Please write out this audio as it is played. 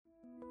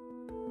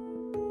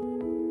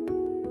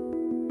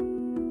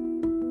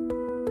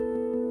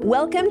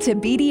Welcome to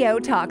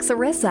BDO Talks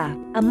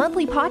ERISA, a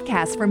monthly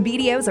podcast from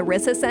BDO's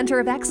ERISA Center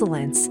of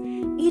Excellence.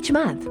 Each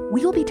month,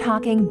 we will be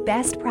talking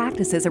best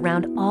practices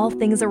around all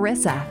things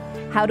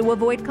ERISA, how to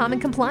avoid common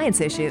compliance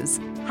issues,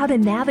 how to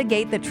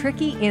navigate the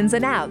tricky ins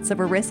and outs of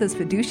ERISA's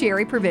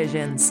fiduciary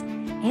provisions,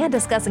 and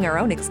discussing our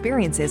own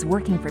experiences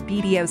working for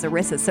BDO's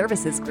ERISA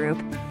Services Group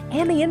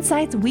and the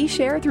insights we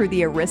share through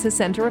the ERISA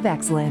Center of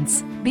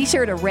Excellence. Be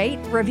sure to rate,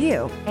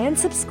 review, and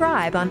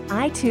subscribe on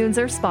iTunes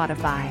or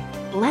Spotify.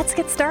 Let's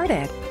get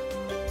started.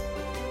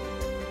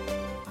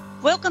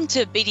 Welcome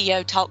to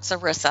BDO Talks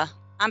ERISA.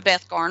 I'm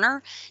Beth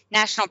Garner,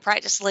 National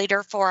Practice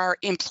Leader for our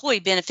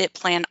Employee Benefit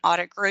Plan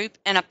Audit Group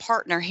and a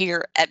partner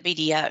here at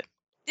BDO.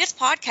 This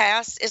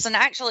podcast is an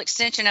actual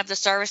extension of the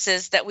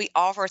services that we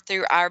offer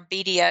through our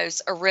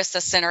BDO's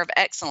ERISA Center of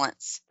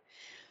Excellence.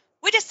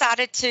 We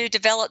decided to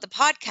develop the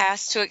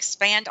podcast to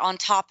expand on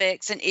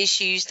topics and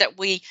issues that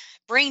we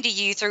bring to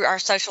you through our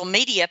social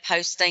media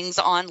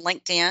postings on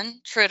LinkedIn,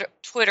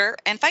 Twitter,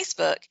 and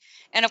Facebook,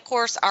 and of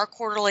course, our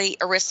quarterly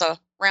ERISA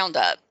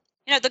Roundup.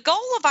 The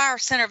goal of our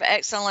Center of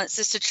Excellence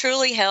is to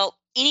truly help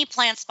any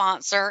plan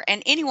sponsor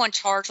and anyone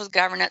charged with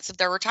governance of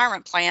their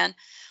retirement plan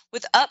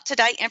with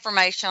up-to-date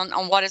information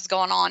on what is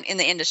going on in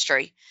the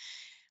industry.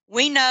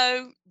 We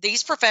know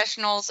these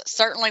professionals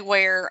certainly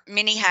wear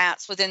many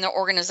hats within the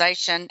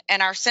organization,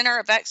 and our Center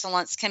of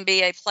Excellence can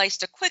be a place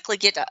to quickly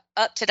get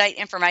up-to-date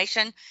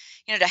information,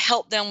 to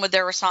help them with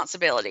their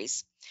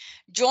responsibilities.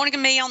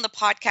 Joining me on the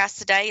podcast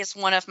today is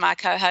one of my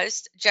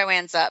co-hosts,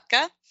 Joanne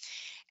Zupka.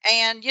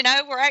 And,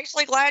 we're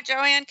actually glad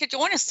Joanne could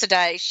join us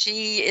today.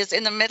 She is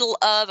in the middle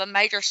of a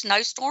major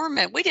snowstorm,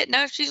 and we didn't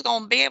know if she's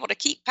going to be able to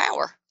keep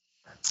power.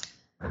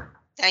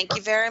 Thank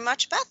you very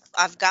much, Beth.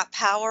 I've got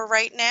power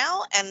right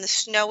now, and the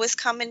snow is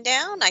coming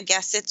down. I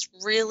guess it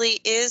really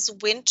is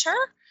winter,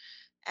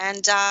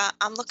 and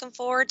I'm looking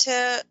forward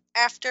to,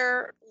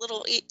 after a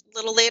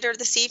little later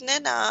this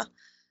evening,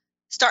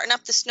 starting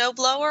up the snow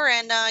blower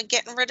and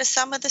getting rid of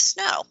some of the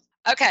snow.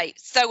 Okay,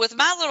 so with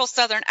my little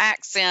southern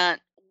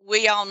accent,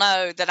 we all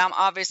know that I'm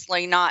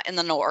obviously not in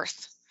the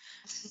north,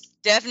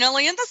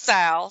 definitely in the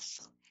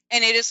south,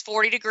 and it is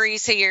 40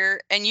 degrees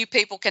here, and you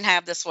people can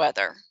have this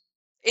weather.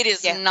 It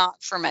is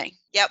not for me.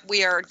 Yep,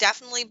 we are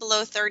definitely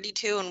below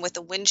 32, and with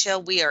the wind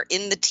chill, we are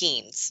in the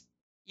teens.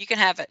 You can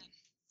have it.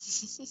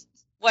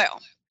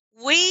 Well,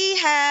 we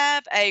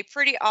have a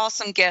pretty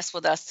awesome guest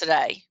with us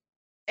today.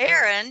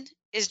 Erin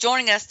is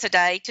joining us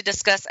today to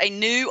discuss a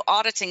new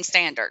auditing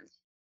standard.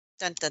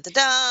 Dun, dun, dun,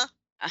 dun.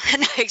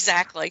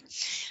 Exactly.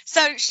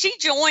 So she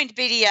joined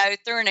BDO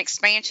through an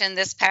expansion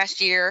this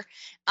past year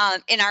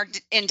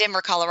in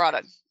Denver,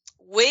 Colorado.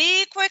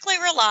 We quickly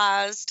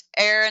realized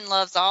Erin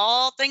loves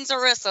all things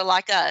ERISA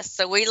like us,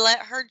 so we let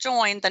her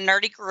join the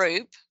nerdy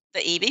group, the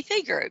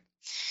EBP group.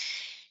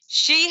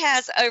 She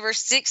has over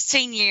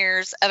 16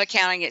 years of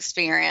accounting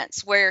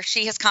experience where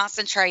she has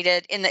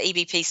concentrated in the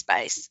EBP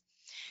space.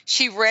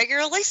 She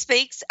regularly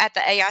speaks at the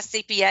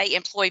AICPA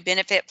Employee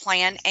Benefit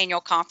Plan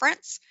Annual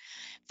Conference,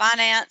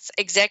 Finance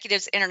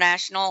Executives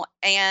International,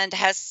 and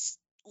has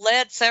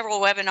led several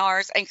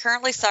webinars and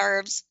currently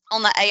serves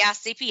on the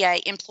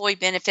AICPA Employee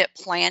Benefit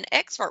Plan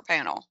Expert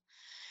Panel.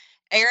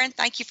 Erin,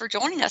 thank you for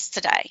joining us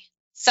today.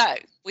 So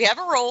we have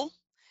a rule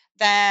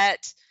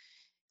that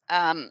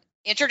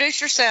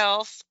introduce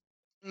yourself,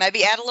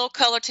 maybe add a little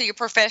color to your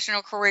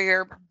professional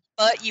career,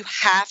 but you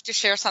have to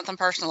share something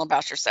personal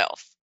about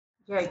yourself.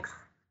 Yikes.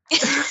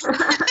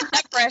 No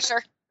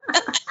pressure.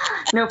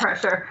 No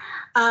pressure.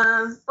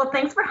 Well,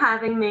 thanks for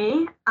having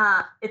me.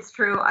 It's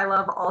true. I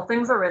love all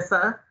things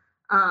ERISA.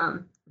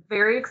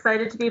 Very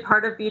excited to be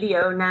part of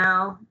BDO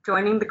now,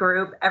 joining the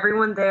group.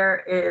 Everyone there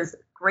is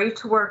great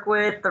to work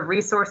with. The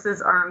resources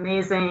are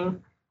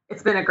amazing.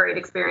 It's been a great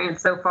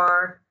experience so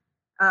far.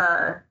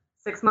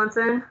 6 months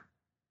in,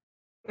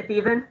 if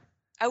even.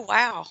 Oh,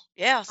 wow.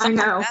 Yeah. I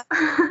know. Like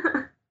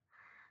that.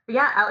 But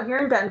yeah, out here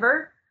in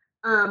Denver,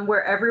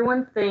 where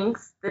everyone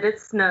thinks that it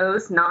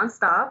snows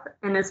nonstop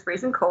and is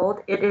freezing cold,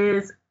 it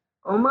is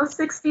almost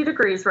 60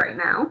 degrees right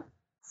now,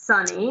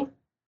 sunny,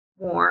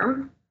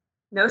 warm,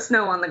 no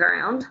snow on the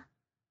ground.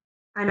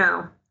 I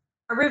know.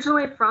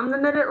 Originally from the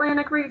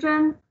Mid-Atlantic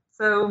region,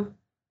 so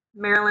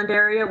Maryland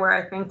area, where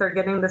I think they're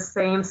getting the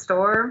same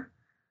storm.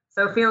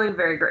 So feeling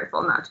very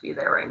grateful not to be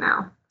there right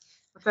now,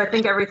 which I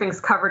think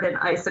everything's covered in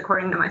ice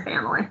according to my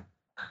family.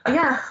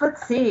 Yeah,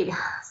 let's see.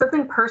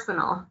 Something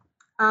personal.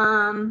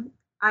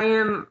 I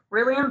am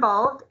really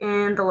involved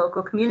in the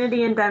local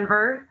community in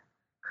Denver,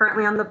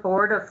 currently on the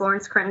board of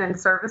Florence Crittenden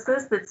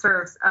Services that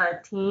serves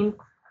teen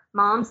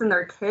moms and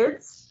their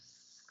kids.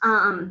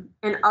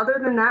 And other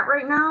than that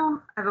right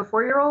now, I have a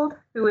 4-year-old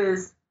who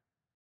is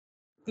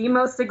the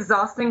most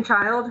exhausting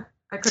child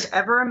I could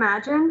ever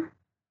imagine.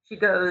 She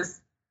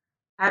goes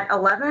at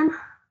 11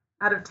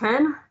 out of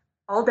 10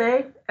 all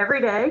day,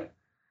 every day.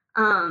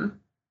 And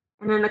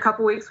in a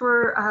couple weeks,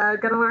 we're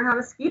going to learn how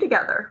to ski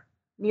together.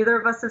 Neither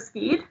of us have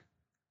skied.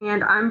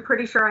 And I'm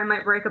pretty sure I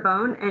might break a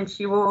bone, and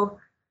she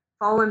will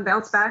fall and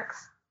bounce back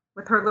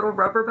with her little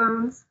rubber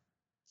bones.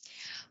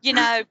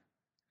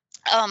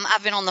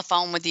 I've been on the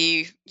phone with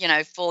you,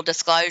 full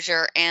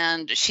disclosure,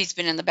 and she's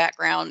been in the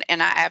background,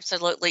 and I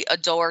absolutely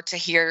adore to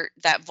hear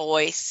that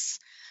voice.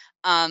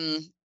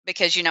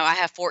 Because, I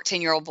have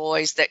 14-year-old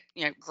boys that,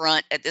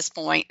 grunt at this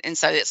point, and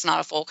so it's not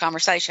a full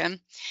conversation.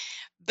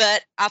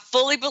 But I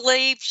fully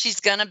believe she's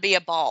going to be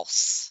a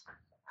boss.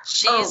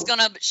 She's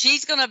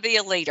gonna be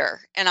a leader,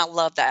 and I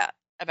love that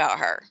about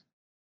her.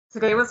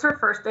 Today was her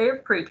first day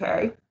of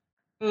pre-K,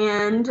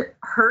 and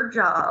her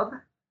job,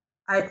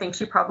 I think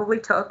she probably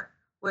took,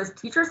 was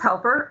teacher's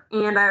helper,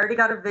 and I already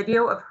got a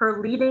video of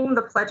her leading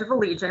the Pledge of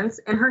Allegiance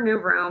in her new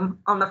room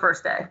on the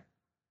first day.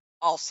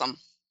 Awesome.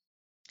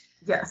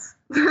 Yes.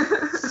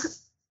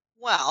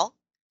 Well,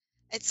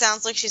 it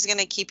sounds like she's going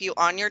to keep you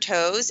on your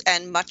toes,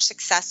 and much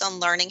success on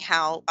learning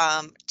how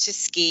to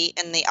ski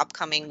in the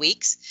upcoming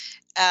weeks.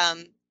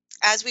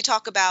 As we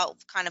talk about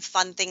kind of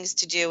fun things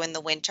to do in the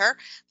winter,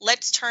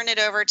 let's turn it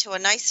over to a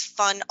nice,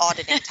 fun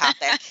auditing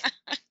topic.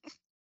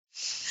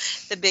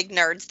 The big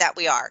nerds that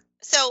we are.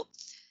 So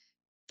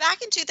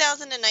back in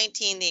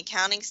 2019, the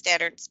Accounting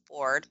Standards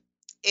Board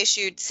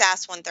issued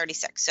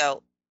SAS-136.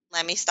 So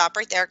let me stop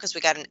right there because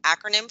we got an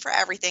acronym for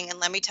everything, and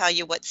let me tell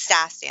you what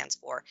SAS stands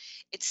for.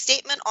 It's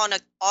Statement on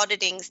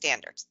Auditing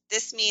Standards.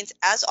 This means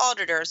as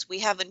auditors,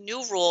 we have a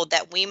new rule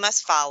that we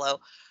must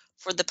follow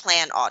for the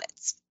plan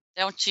audits.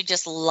 Don't you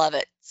just love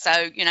it? So,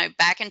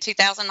 back in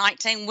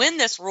 2019, when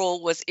this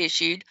rule was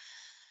issued,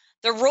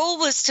 the rule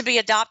was to be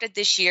adopted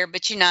this year,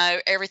 but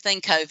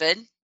everything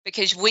COVID,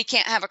 because we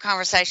can't have a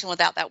conversation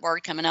without that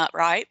word coming up,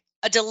 right?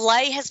 A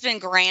delay has been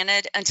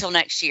granted until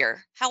next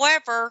year.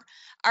 However,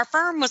 our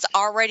firm was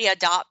already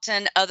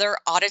adopting other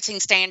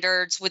auditing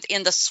standards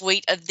within the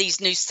suite of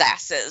these new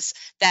SASs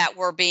that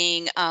were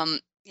being,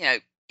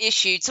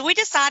 issued. So we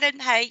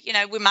decided, hey,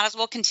 we might as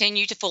well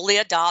continue to fully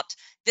adopt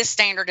this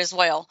standard as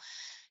well.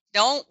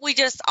 Don't we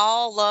just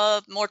all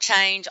love more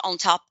change on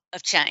top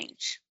of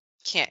change?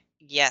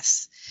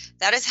 Yes,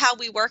 that is how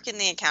we work in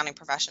the accounting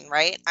profession,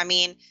 right? I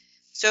mean,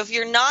 so if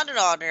you're not an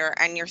auditor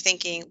and you're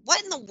thinking,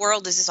 what in the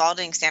world does this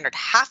auditing standard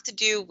have to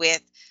do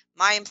with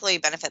my employee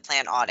benefit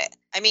plan audit?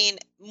 I mean,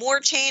 more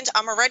change.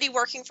 I'm already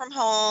working from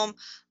home.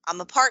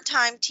 I'm a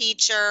part-time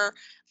teacher.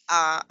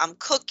 I'm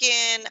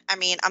cooking. I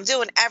mean, I'm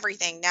doing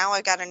everything. Now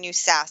I got a new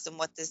SAS, and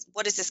what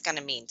is this going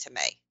to mean to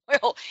me?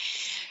 Well,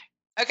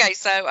 okay,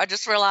 so I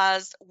just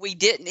realized we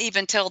didn't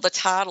even tell the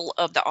title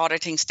of the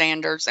auditing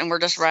standards, and we're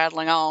just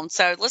rattling on.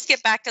 So let's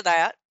get back to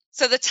that.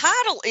 So the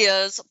title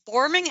is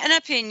Forming an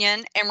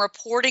Opinion and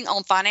Reporting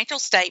on Financial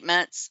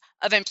Statements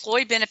of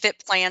Employee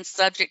Benefit Plans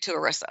Subject to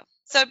ERISA.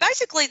 So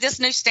basically, this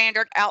new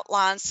standard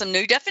outlines some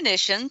new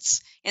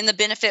definitions in the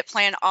benefit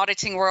plan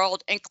auditing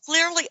world and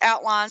clearly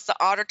outlines the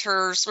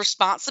auditor's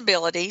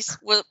responsibilities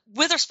with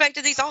respect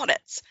to these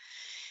audits.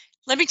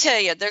 Let me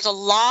tell you, there's a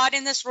lot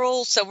in this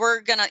rule, so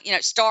we're going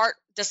to, start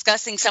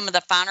discussing some of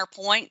the finer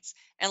points.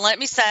 And let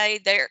me say,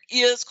 there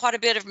is quite a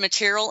bit of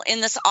material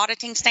in this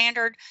auditing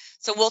standard,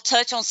 so we'll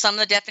touch on some of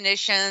the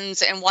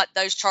definitions and what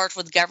those charged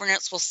with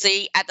governance will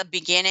see at the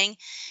beginning,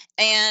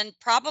 and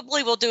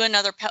probably we'll do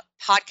another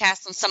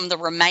podcast on some of the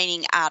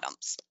remaining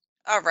items.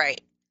 All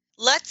right,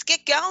 let's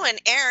get going.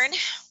 Erin,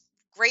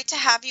 great to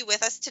have you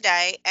with us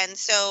today. And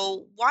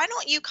so why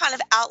don't you kind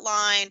of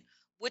outline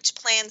which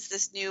plans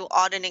this new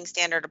auditing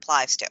standard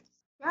applies to?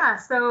 Yeah,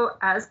 so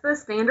as the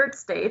standard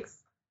states,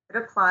 it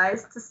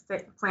applies to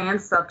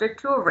plans subject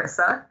to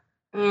ERISA,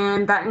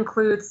 and that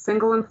includes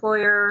single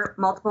employer,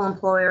 multiple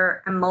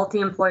employer, and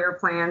multi-employer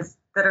plans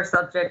that are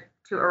subject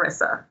to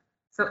ERISA.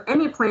 So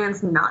any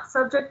plans not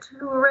subject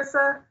to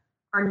ERISA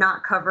are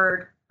not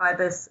covered by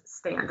this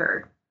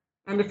standard.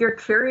 And if you're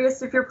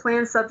curious if your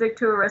plan's subject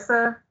to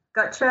ERISA,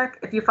 gut check.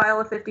 If you file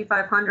a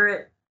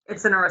 5500,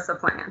 it's an ERISA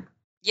plan.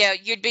 Yeah,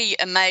 you'd be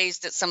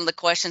amazed at some of the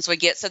questions we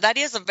get. So that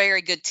is a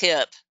very good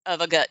tip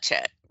of a gut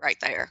check right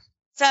there.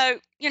 So,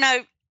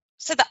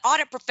 so the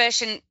audit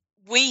profession,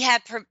 we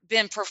have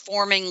been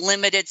performing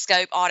limited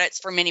scope audits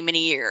for many,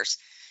 many years.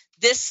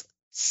 This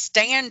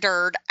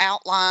standard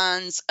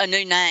outlines a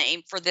new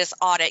name for this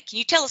audit. Can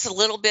you tell us a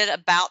little bit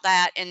about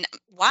that, and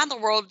why in the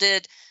world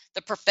did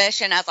the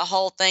profession as a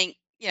whole think,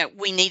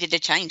 we needed to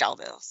change all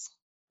this?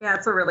 Yeah,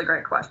 it's a really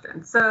great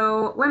question.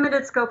 So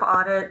limited scope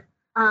audit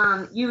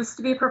used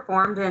to be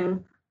performed,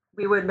 and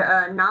we would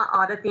not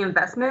audit the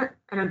investment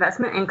and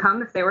investment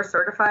income if they were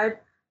certified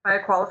by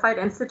a qualified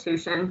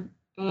institution,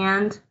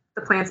 and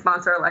the plan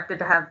sponsor elected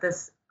to have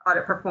this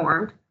audit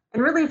performed.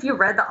 And really, if you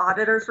read the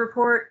auditor's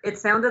report, it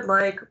sounded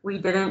like we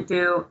didn't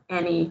do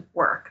any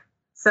work.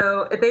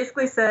 So it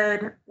basically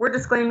said, we're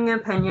disclaiming an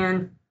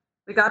opinion,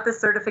 we got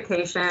this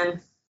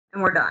certification,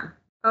 and we're done.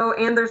 Oh,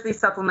 and there's these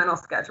supplemental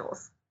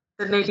schedules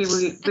that maybe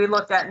we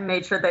looked at and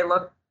made sure they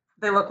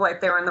look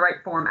like they were in the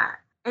right format.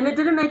 And it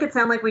didn't make it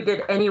sound like we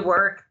did any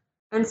work.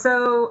 And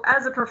so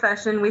as a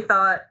profession, we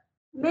thought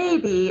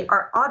maybe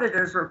our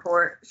auditor's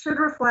report should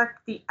reflect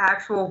the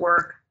actual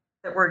work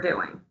that we're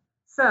doing.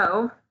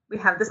 So we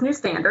have this new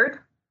standard.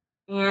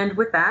 And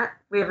with that,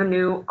 we have a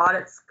new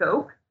audit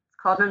scope.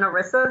 It's called an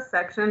ERISA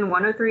Section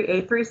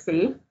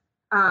 103A3C,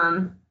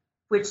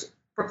 which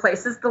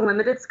replaces the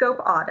limited scope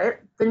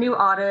audit. The new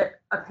audit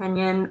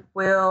opinion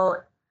will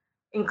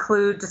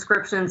include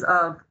descriptions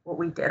of what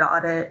we did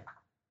audit,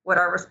 what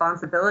our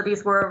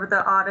responsibilities were over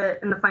the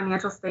audit and the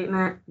financial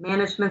statement,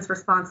 management's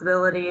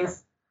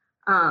responsibilities,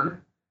 and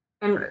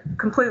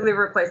completely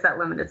replace that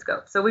limited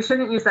scope. So we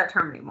shouldn't use that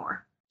term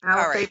anymore. And I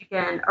will say it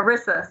again,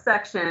 ERISA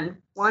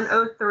section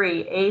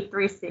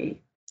 103A3C.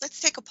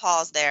 Let's take a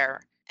pause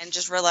there and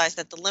just realize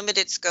that the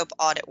limited scope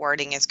audit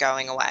wording is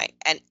going away.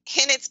 And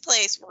in its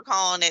place, we're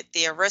calling it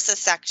the ERISA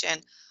section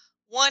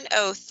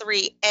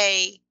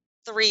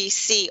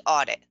 103A3C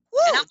audit. Woo,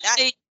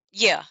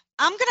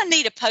 I'm going to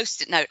need a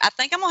Post-it note. I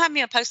think I'm going to have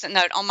me a Post-it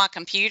note on my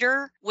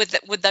computer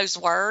with those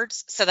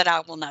words so that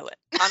I will know it.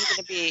 I'm going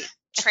to be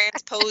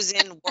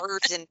transposing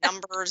words and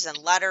numbers and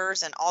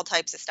letters and all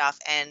types of stuff.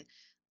 And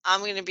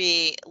I'm going to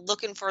be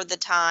looking for the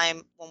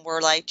time when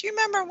we're like, do you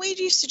remember we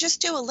used to just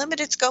do a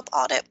limited scope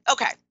audit?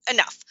 Okay,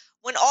 enough.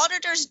 When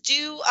auditors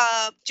do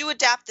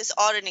adapt this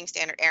auditing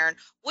standard, Erin,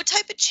 what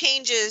type of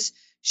changes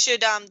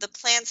should the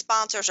plan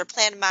sponsors or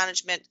plan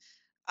management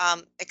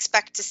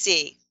expect to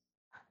see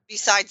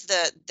besides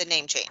the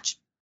name change?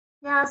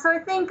 Yeah, so I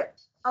think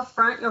up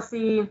front you'll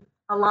see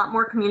a lot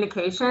more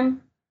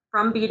communication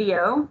from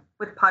BDO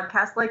with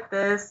podcasts like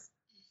this,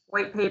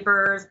 white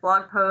papers,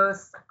 blog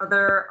posts,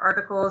 other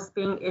articles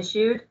being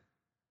issued.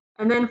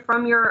 And then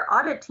from your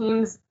audit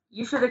teams,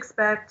 you should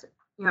expect,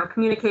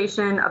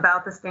 communication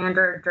about the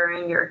standard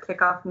during your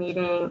kickoff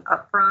meeting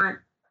up front,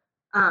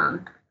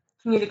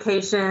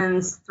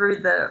 communications through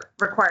the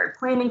required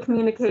planning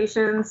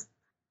communications.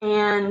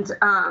 And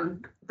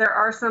there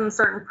are some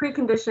certain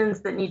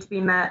preconditions that need to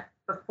be met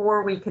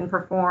before we can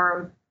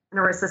perform an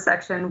ERISA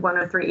section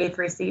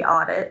 103A3C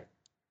audit.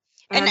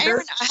 And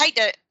Erin,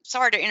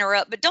 sorry to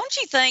interrupt, but don't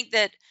you think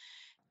that,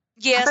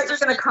 yes. I thought you were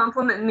going to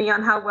compliment me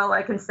on how well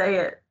I can say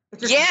it. It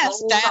just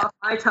rolls off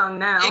my tongue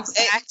now.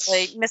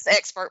 Exactly, Miss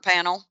Expert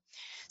Panel.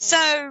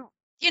 So,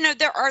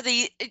 there are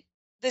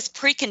this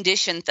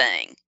precondition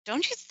thing.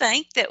 Don't you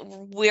think that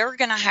we're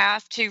going to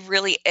have to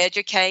really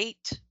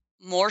educate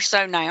more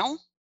so now?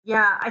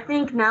 Yeah, I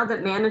think now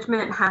that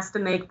management has to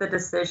make the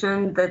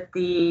decision that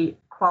the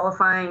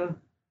qualifying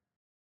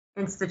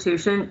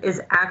institution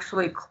is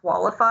actually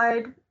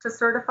qualified to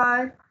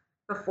certify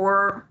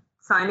before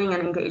signing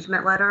an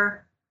engagement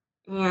letter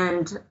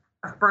and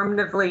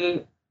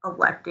affirmatively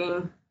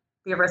electing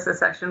the ERISA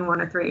section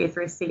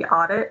 103A3C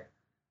audit,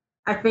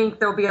 I think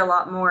there'll be a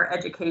lot more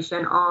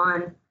education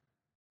on,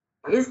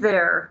 is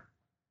their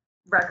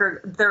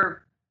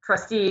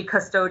trustee,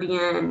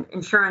 custodian,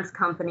 insurance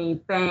company,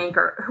 bank,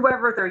 or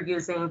whoever they're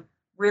using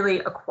really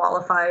a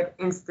qualified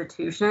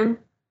institution?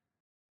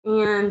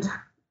 And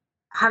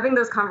having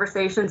those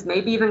conversations,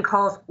 maybe even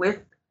calls with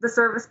the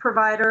service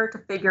provider to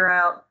figure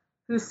out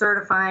who's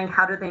certifying,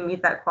 how do they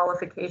meet that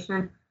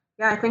qualification.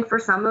 Yeah, I think for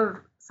some of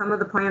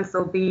the plans,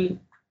 there'll be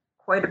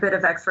quite a bit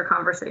of extra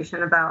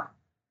conversation about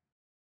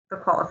the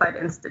qualified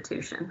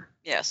institution.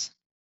 Yes.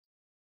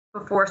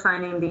 Before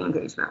signing the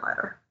engagement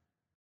letter.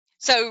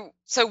 So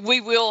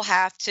we will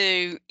have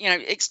to,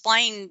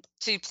 explain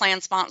to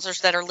plan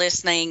sponsors that are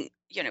listening,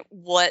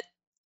 what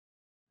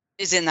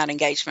is in that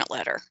engagement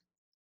letter.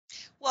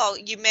 Well,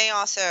 you may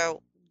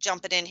also,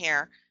 jump it in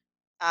here,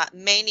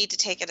 may need to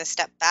take it a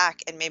step back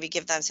and maybe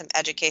give them some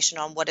education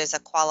on what is a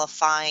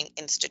qualifying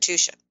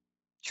institution.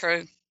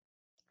 True.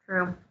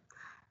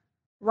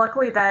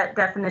 Luckily, that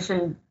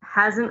definition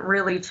hasn't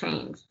really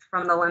changed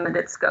from the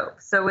limited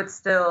scope. So it's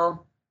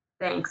still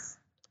banks,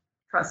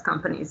 trust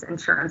companies,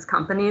 insurance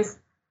companies.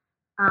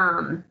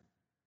 And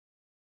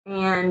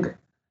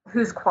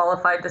who's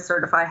qualified to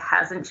certify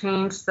hasn't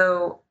changed.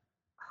 So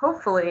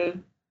hopefully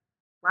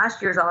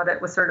last year's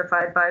audit was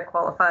certified by a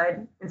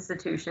qualified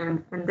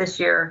institution, and this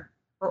year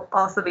will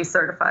also be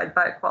certified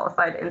by a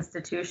qualified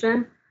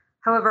institution.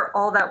 However,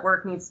 all that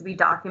work needs to be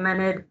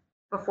documented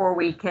before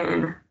we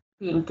can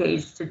be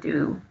engaged to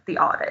do the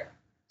audit.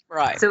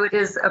 Right. So it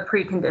is a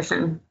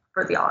precondition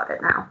for the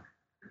audit now.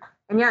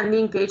 And yeah, and the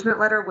engagement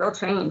letter will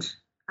change.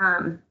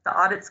 The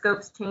audit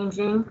scope's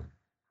changing.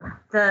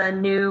 The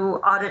new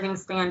auditing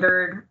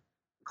standard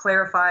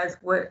clarifies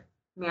what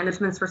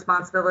management's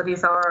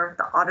responsibilities are,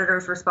 the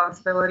auditor's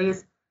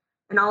responsibilities,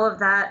 and all of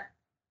that.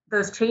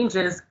 Those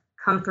changes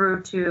come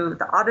through to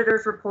the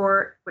auditor's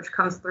report, which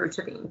comes through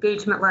to the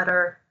engagement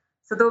letter.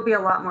 So there'll be a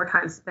lot more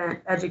time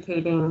spent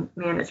educating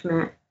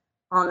management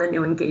on the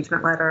new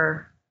engagement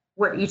letter,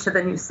 what each of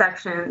the new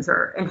sections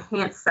or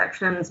enhanced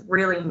sections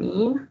really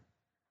mean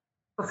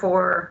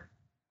before,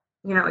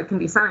 it can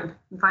be signed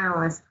and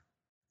finalized.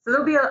 So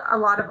there'll be a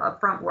lot of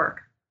upfront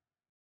work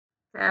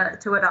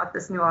to adopt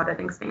this new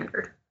auditing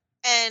standard.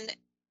 And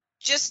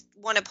just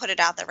want to put it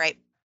out there, right?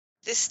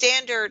 This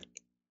standard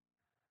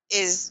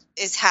is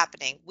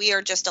happening. We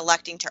are just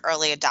electing to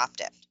early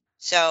adopt it.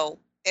 So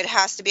it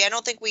has to be, I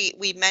don't think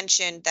we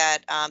mentioned that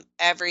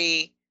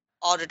every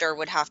auditor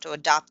would have to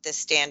adopt this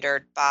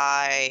standard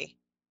by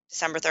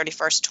December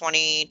 31st,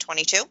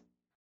 2022.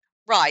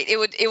 Right.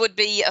 It would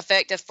be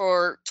effective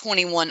for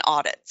 21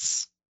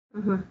 audits.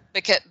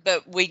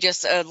 But we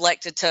just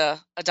elected to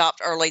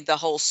adopt early the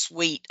whole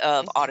suite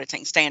of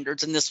auditing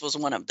standards, and this was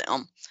one of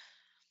them.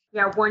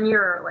 Yeah, 1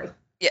 year early.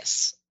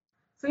 Yes.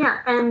 So yeah,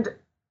 and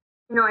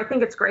I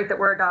think it's great that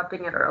we're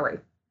adopting it early.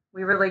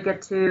 We really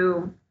get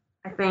to,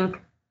 I think,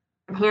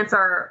 enhance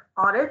our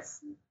audits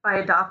by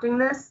adopting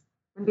this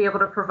and be able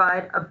to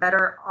provide a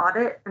better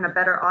audit and a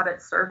better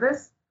audit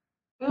service.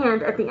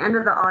 And at the end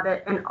of the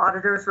audit, an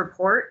auditor's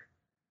report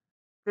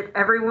that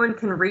everyone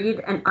can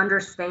read and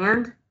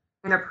understand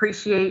and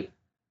appreciate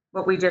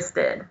what we just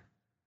did,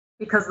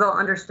 because they'll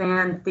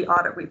understand the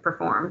audit we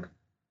performed.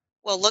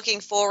 Well, looking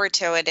forward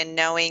to it and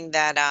knowing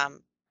that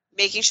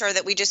making sure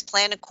that we just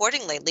plan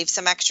accordingly, leave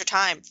some extra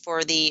time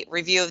for the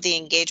review of the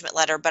engagement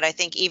letter. But I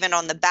think even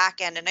on the back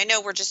end, and I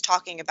know we're just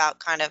talking about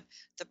kind of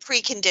the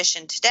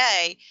precondition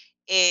today,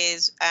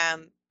 is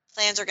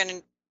plans are going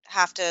to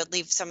have to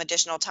leave some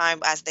additional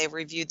time as they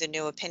review the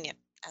new opinion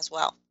as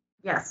well.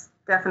 Yes,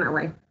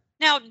 definitely.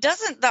 Now,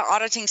 doesn't the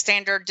auditing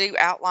standard do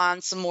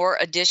outline some more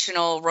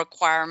additional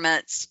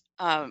requirements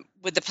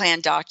with the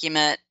plan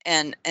document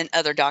and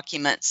other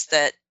documents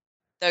that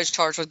those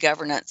charged with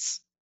governance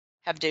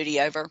have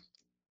duty over?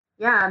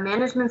 Yeah,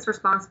 management's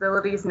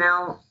responsibilities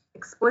now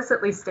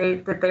explicitly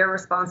state that they are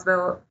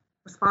responsible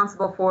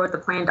for the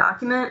plan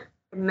document,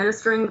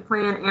 administering the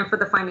plan, and for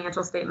the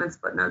financial statements,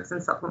 footnotes,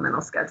 and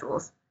supplemental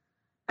schedules,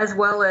 as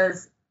well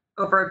as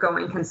over a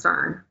going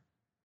concern,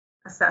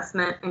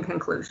 assessment, and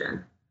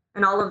conclusion.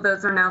 And all of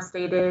those are now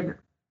stated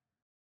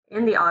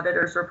in the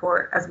auditor's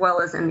report as well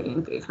as in the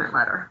engagement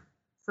letter.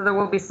 So there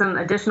will be some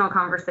additional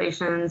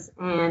conversations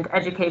and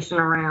education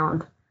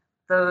around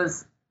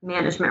those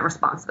management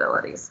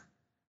responsibilities.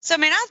 So, I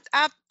mean,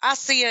 I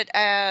see it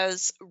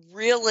as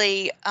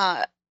really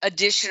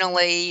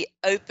additionally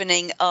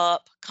opening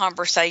up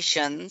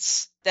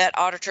conversations that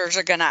auditors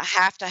are going to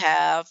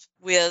have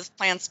with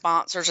plan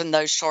sponsors and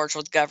those charged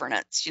with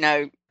governance.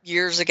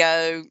 Years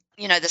ago,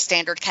 the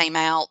standard came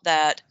out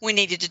that we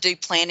needed to do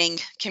planning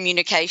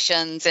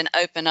communications and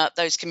open up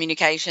those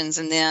communications,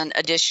 and then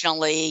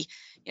additionally,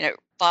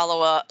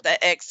 follow up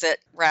the exit,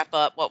 wrap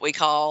up, what we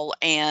call,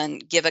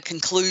 and give a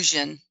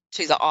conclusion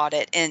to the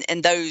audit,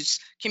 and those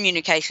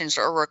communications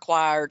are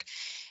required.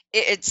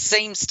 It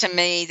seems to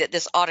me that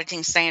this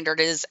auditing standard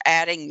is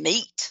adding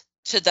meat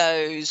to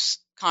those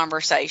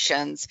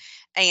conversations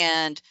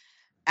and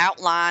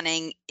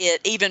outlining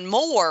it even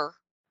more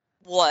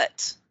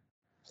what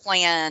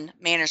plan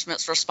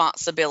management's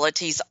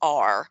responsibilities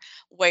are,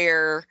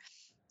 where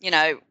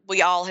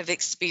we all have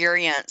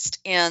experienced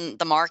in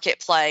the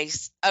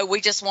marketplace,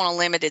 we just want a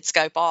limited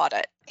scope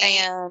audit.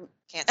 And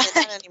can't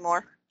say that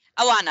anymore.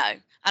 Oh, I know.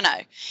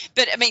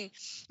 But I mean,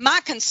 my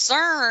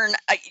concern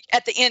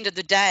at the end of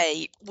the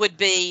day would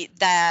be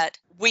that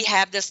we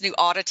have this new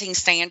auditing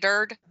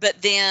standard,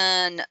 but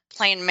then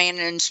plan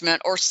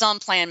management or some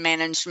plan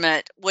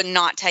management would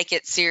not take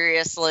it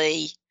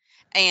seriously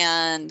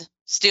and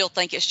still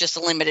think it's just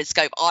a limited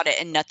scope audit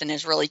and nothing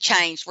has really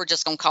changed. We're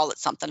just going to call it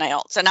something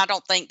else. And I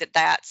don't think that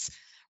that's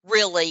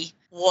really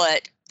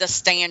what the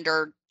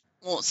standard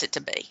wants it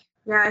to be.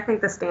 Yeah, I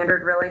think the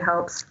standard really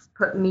helps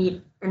put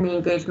meat in the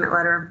engagement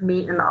letter,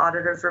 meat in the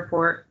auditor's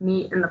report,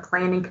 meat in the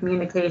planning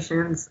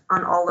communications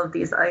on all of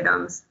these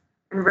items,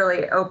 and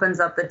really opens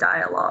up the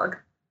dialogue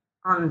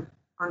on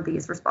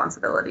these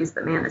responsibilities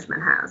that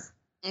management has.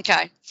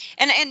 Okay.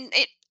 And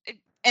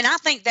I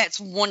think that's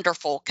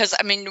wonderful, because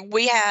I mean,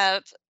 we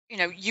have,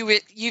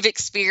 you've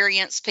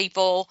experienced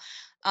people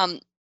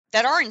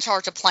that are in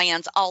charge of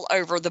plans all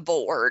over the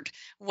board,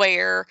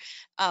 where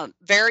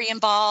very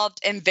involved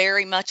and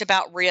very much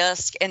about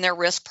risk and their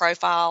risk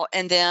profile.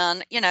 And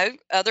then,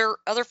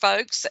 other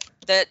folks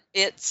that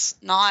it's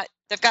not,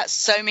 they've got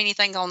so many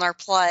things on their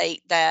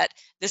plate that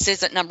this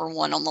isn't number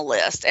one on the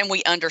list. And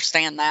we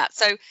understand that.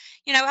 So,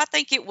 I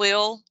think it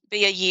will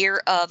be a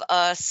year of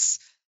us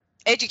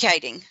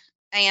educating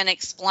and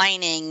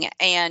explaining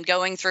and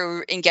going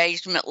through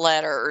engagement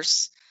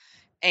letters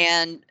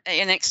and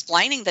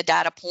explaining the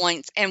data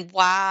points and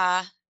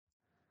why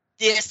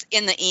this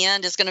in the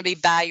end is going to be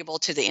valuable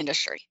to the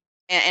industry.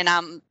 And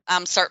I'm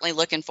certainly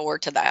looking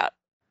forward to that.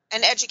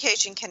 And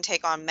education can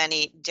take on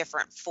many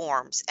different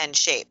forms and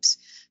shapes.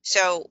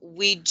 So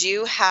we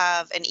do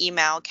have an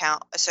email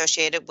account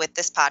associated with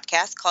this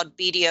podcast called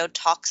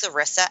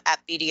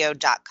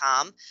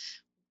bdotalksarissa@bdo.com.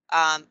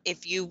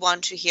 If you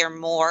want to hear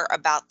more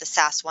about the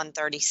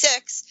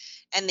SAS-136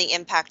 and the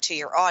impact to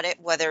your audit,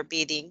 whether it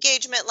be the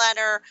engagement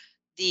letter,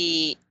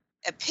 the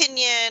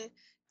opinion,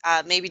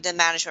 maybe the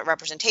management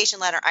representation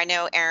letter. I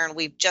know, Erin,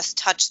 we've just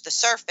touched the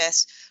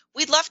surface.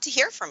 We'd love to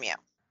hear from you.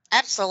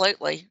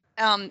 Absolutely.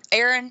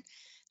 Erin,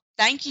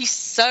 thank you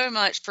so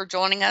much for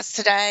joining us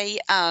today.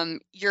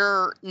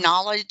 Your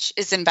knowledge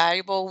is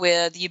invaluable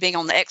with you being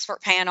on the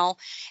expert panel,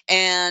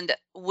 and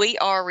we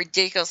are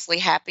ridiculously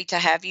happy to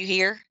have you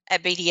here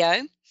at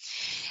BDO.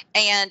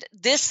 And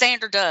this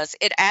standard does.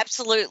 It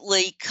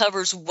absolutely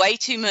covers way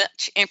too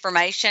much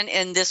information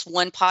in this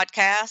one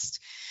podcast.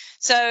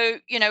 So,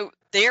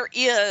 there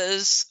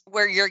is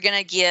where you're going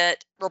to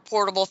get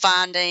reportable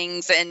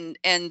findings and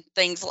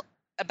things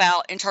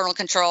about internal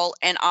control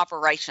and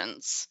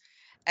operations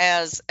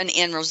as an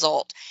end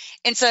result.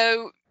 And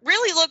so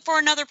really look for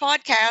another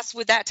podcast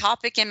with that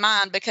topic in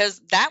mind, because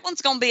that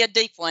one's going to be a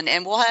deep one.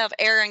 And we'll have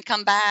Aaron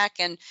come back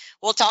and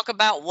we'll talk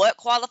about what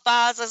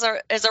qualifies as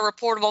a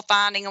reportable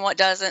finding and what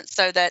doesn't,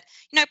 so that,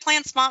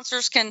 plan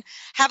sponsors can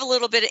have a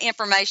little bit of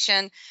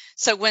information,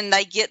 so when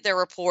they get their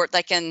report,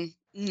 they can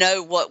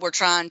know what we're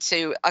trying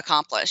to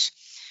accomplish.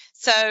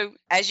 So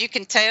as you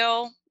can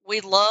tell,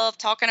 we love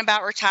talking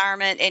about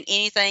retirement and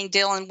anything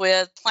dealing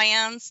with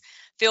plans.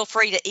 Feel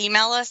free to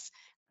email us.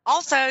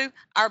 Also,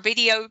 our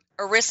BDO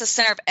ERISA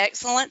Center of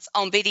Excellence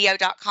on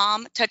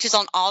BDO.com touches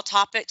on all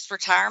topics,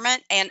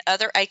 retirement and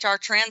other HR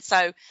trends.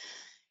 So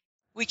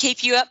we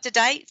keep you up to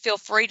date. Feel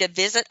free to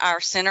visit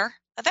our Center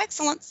of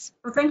Excellence.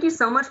 Well, thank you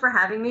so much for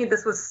having me.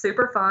 This was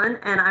super fun,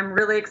 and I'm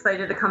really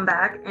excited to come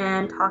back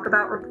and talk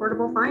about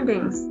reportable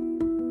findings.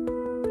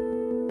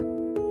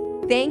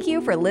 Thank you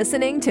for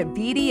listening to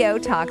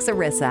BDO Talks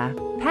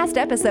ERISA. Past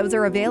episodes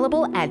are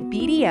available at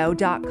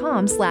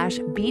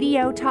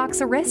bdo.com/BDO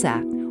Talks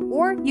ERISA.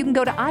 Or you can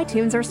go to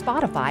iTunes or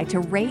Spotify to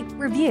rate,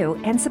 review,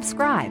 and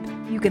subscribe.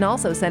 You can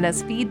also send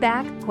us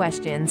feedback,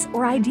 questions,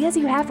 or ideas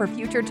you have for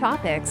future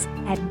topics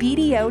at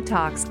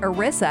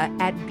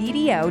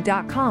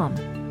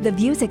bdotalkserisa@bdo.com. The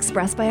views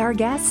expressed by our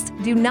guests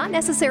do not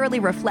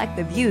necessarily reflect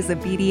the views of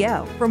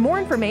BDO. For more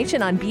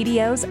information on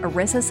BDO's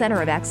ERISA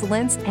Center of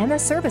Excellence and the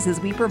services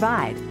we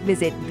provide,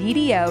 visit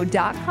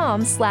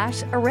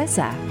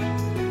bdo.com/ERISA.